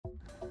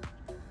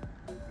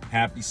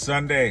Happy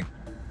Sunday.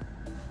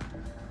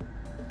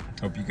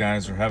 Hope you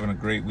guys are having a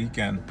great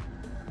weekend.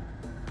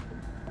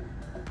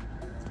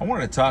 I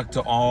want to talk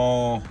to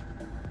all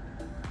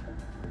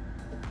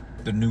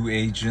the new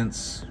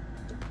agents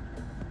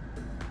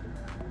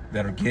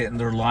that are getting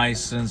their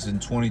license in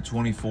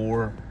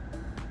 2024.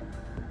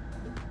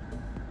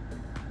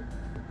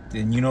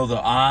 And you know,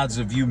 the odds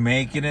of you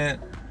making it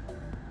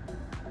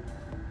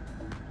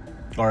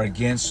are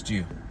against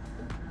you.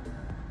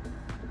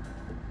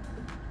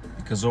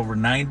 Because over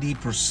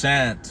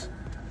 90%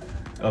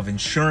 of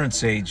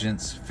insurance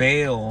agents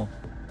fail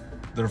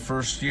their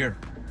first year.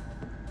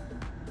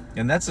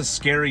 And that's a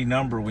scary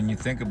number when you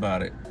think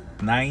about it.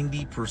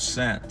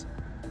 90%.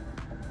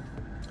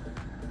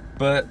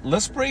 But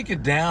let's break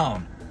it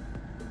down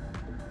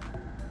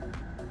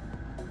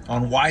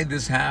on why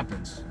this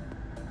happens.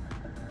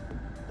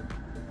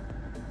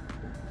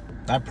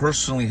 I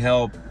personally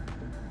help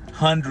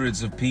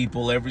hundreds of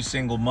people every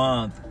single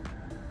month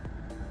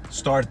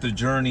start the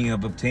journey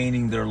of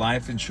obtaining their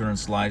life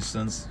insurance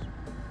license.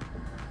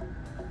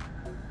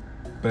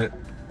 But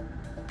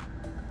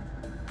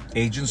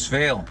agents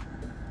fail.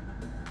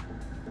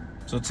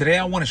 So today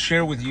I want to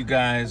share with you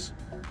guys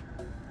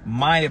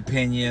my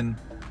opinion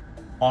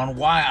on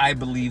why I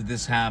believe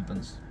this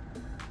happens.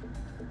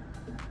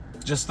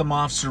 Just some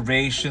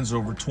observations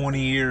over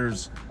 20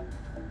 years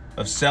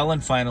of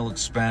selling final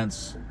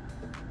expense.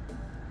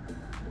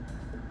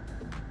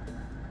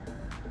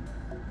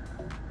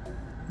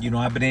 You know,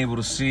 I've been able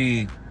to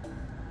see,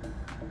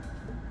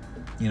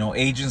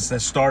 agents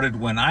that started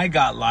when I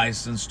got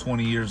licensed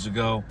 20 years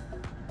ago.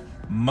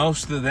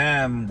 Most of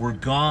them were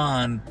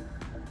gone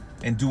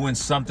and doing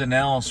something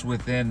else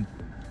within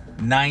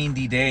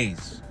 90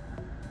 days.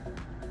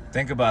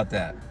 Think about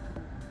that.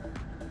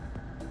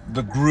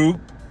 The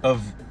group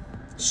of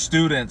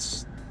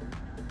students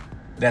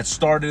that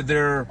started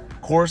their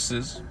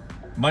courses,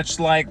 much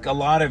like a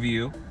lot of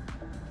you,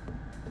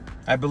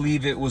 I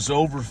believe it was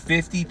over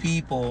 50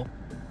 people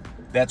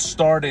that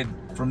started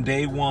from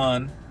day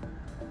one,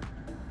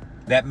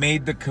 that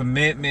made the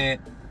commitment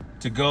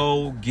to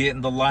go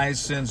getting the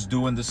license,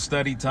 doing the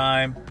study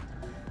time.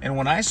 And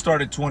when I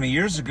started 20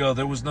 years ago,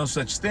 there was no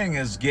such thing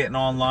as getting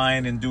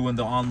online and doing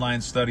the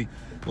online study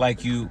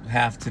like you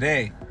have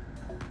today.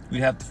 We'd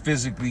have to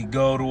physically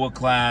go to a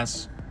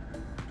class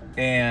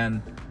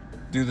and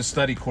do the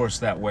study course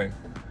that way.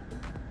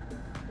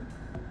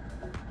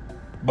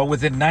 But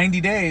within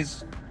 90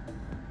 days,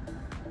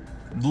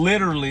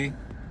 literally,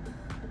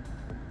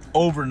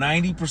 over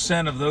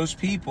 90% of those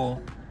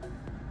people,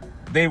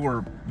 they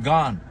were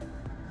gone.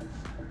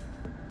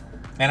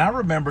 And I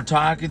remember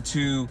talking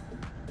to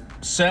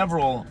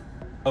several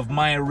of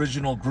my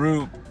original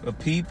group of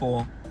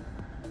people,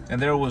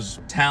 and there was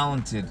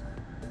talented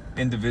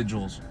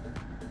individuals,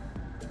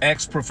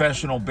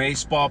 ex-professional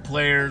baseball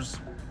players,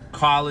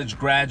 college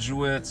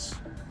graduates,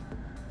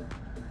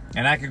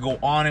 and I could go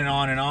on and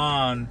on and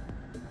on,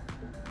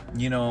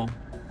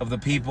 of the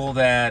people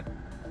that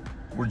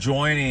were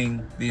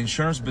joining the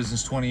insurance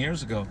business 20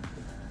 years ago.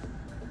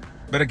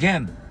 But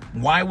again,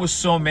 why was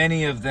so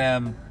many of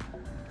them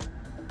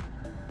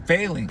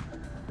failing?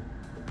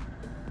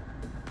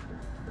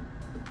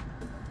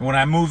 When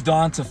I moved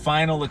on to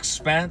final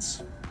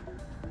expense,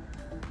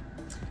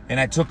 and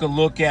I took a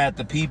look at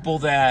the people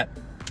that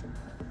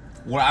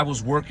what I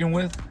was working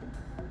with,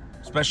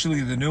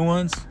 especially the new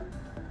ones,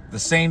 the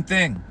same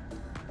thing.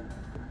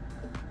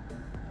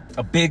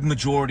 A big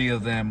majority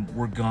of them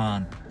were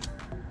gone.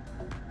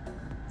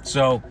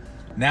 So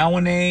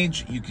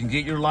nowadays, you can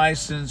get your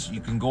license,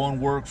 you can go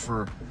and work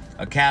for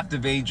a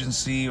captive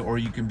agency, or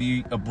you can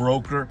be a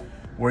broker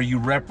where you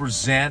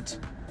represent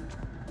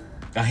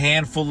a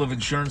handful of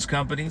insurance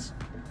companies,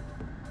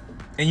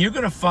 and you're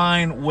going to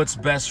find what's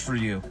best for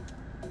you.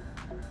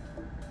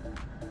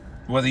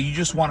 Whether you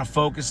just want to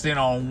focus in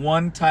on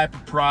one type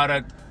of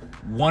product,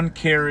 one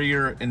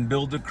carrier, and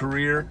build a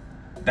career,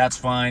 that's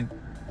fine.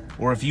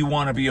 Or if you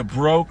want to be a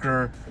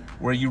broker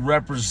where you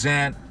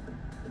represent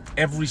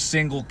every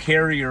single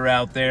carrier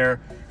out there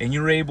and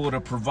you're able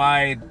to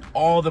provide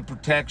all the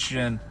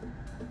protection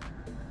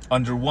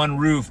under one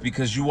roof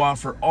because you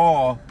offer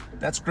all,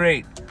 that's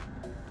great.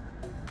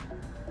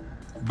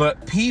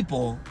 But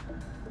people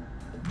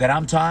that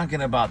I'm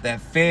talking about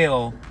that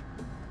fail,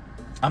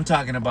 I'm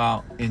talking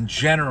about in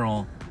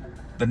general,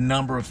 the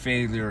number of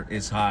failure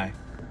is high.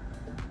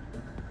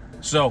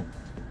 So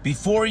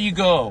before you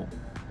go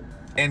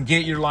and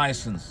get your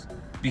license,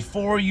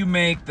 before you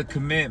make the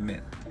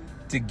commitment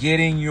to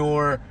getting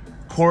your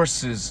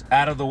courses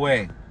out of the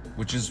way,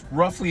 which is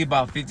roughly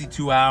about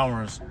 52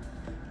 hours,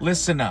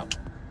 listen up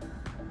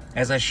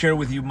as I share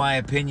with you my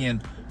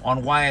opinion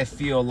on why I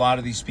feel a lot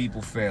of these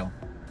people fail.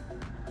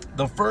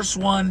 The first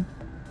one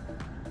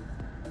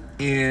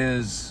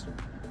is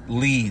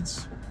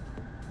leads.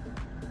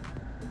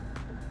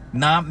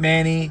 Not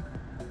many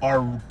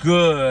are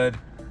good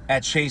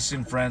at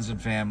chasing friends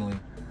and family.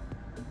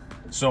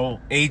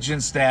 So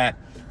agents that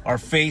are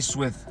faced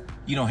with,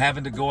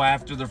 having to go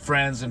after their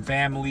friends and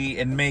family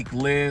and make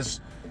lists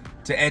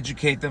to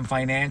educate them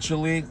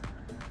financially,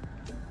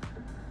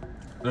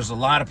 There's a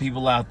lot of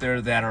people out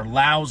there that are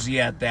lousy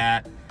at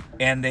that,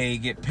 and they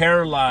get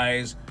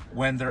paralyzed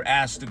when they're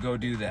asked to go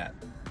do that.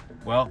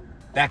 Well,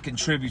 that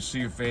contributes to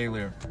your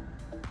failure.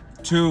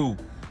 2,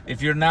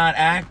 if you're not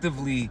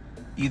actively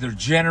either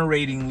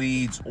generating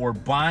leads or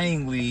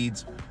buying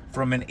leads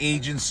from an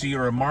agency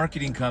or a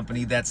marketing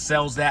company that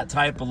sells that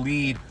type of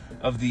lead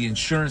of the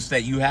insurance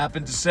that you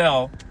happen to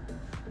sell,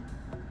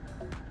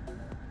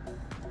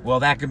 well,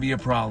 that can be a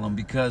problem,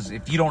 because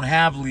if you don't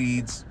have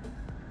leads,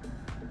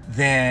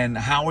 then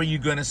how are you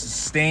going to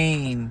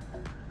sustain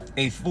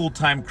a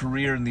full-time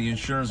career in the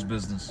insurance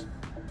business?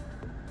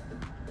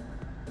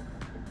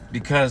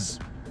 Because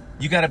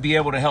you got to be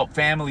able to help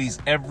families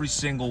every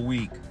single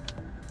week.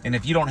 And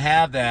if you don't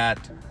have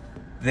that,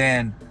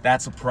 then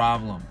that's a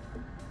problem.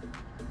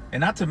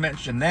 And not to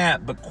mention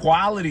that, but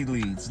quality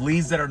leads,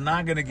 leads that are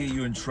not going to get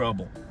you in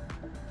trouble.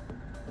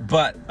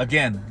 But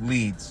again,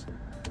 leads.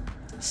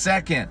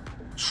 2nd,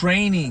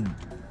 training.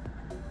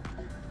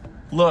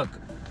 Look,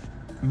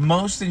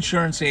 most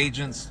insurance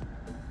agents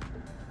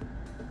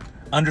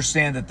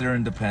understand that they're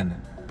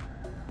independent.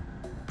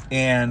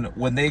 And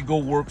when they go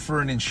work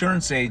for an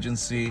insurance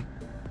agency,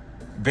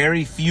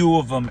 very few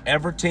of them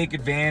ever take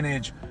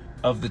advantage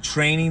of the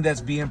training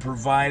that's being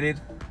provided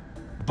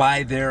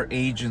by their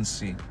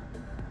agency.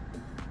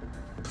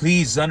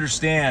 Please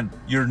understand,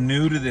 you're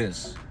new to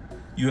this.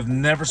 You have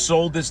never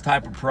sold this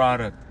type of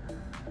product.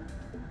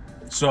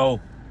 So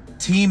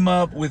team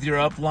up with your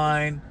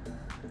upline,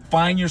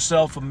 find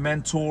yourself a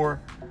mentor,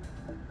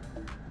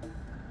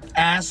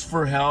 ask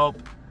for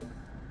help,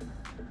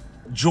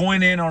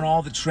 join in on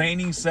all the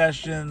training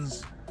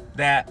sessions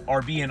that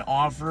are being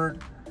offered,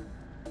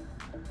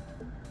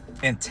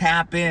 and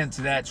tap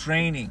into that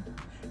training,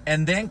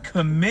 and then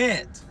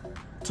commit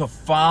to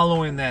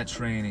following that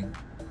training.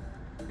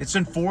 It's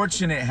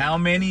unfortunate how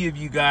many of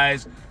you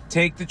guys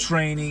take the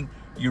training,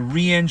 you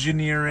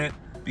re-engineer it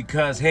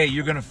because, hey,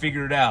 you're going to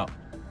figure it out.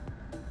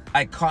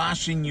 I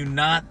caution you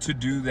not to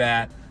do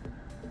that,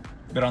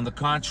 but on the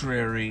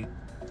contrary,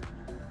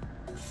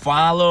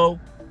 follow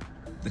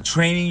the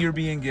training you're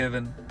being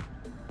given,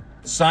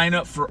 sign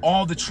up for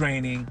all the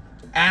training,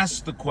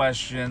 ask the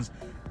questions,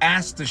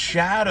 ask to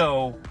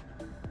shadow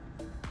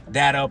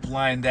that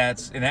upline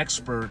that's an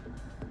expert,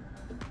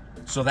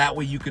 so that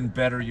way you can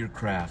better your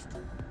craft.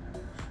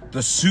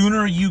 The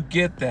sooner you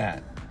get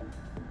that,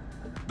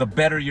 the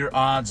better your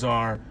odds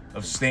are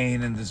of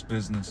staying in this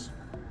business.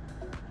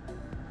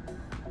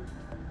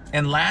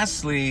 And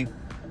lastly,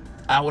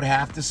 I would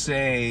have to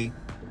say,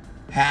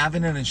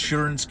 having an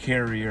insurance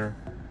carrier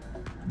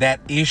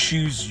that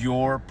issues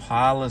your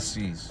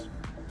policies.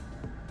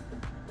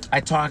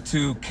 I talked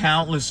to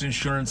countless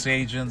insurance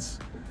agents.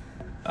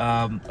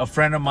 A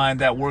friend of mine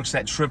that works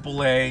at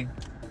AAA,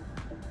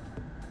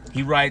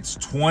 he writes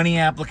 20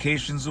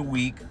 applications a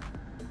week,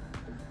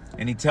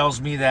 and he tells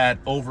me that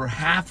over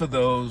half of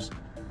those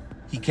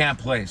he can't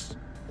place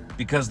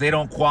because they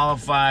don't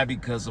qualify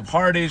because of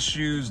heart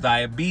issues,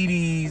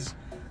 diabetes,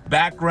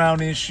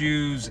 background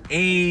issues,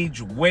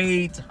 age,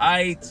 weight,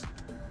 height,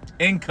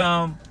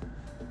 income.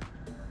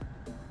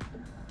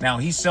 Now,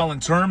 he's selling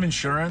term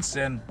insurance,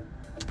 and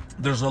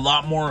there's a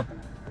lot more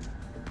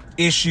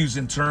issues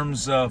in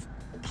terms of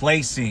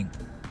placing.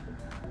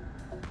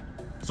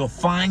 So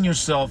find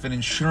yourself an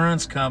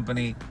insurance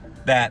company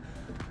that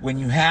when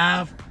you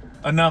have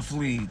enough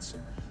leads,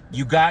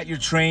 you got your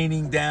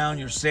training down,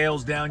 your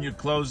sales down, your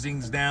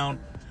closings down,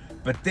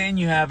 but then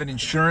you have an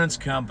insurance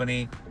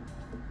company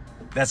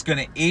that's going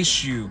to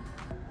issue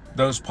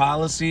those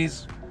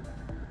policies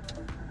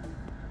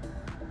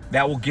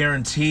that will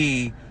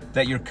guarantee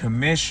that your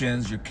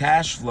commissions, your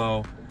cash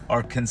flow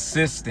are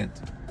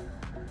consistent.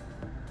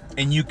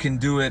 And you can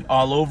do it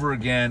all over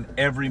again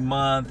every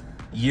month,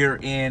 year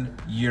in,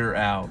 year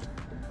out.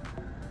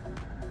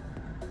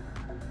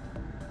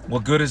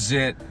 What good is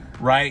it,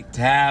 right,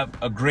 to have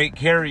a great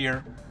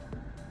carrier,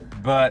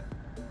 but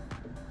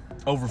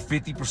over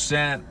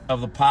 50%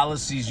 of the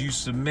policies you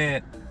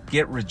submit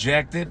get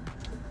rejected?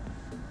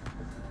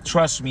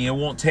 Trust me, it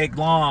won't take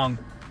long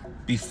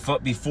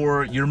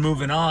before you're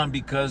moving on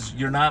because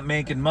you're not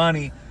making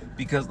money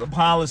because the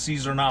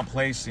policies are not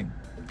placing.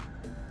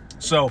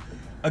 So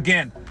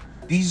again,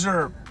 these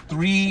are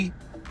 3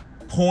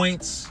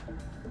 points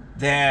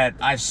that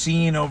I've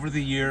seen over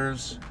the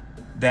years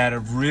that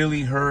have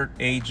really hurt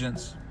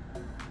agents.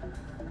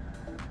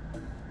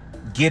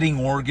 Getting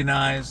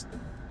organized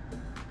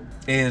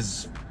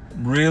is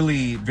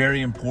really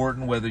very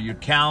important, whether your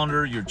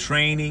calendar, your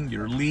training,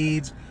 your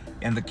leads,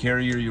 and the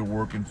carrier you're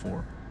working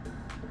for.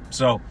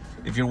 So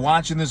if you're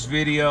watching this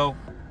video,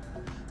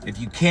 if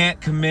you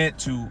can't commit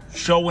to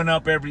showing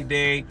up every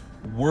day,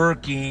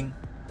 working,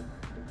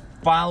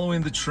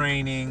 following the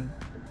training,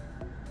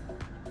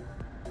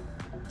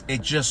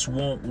 it just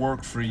won't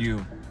work for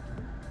you.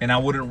 And I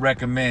wouldn't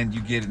recommend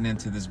you getting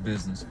into this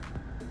business.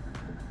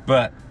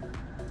 But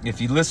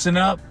if you listen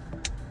up,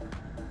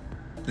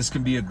 this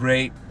can be a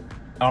great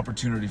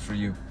opportunity for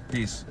you.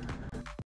 Peace.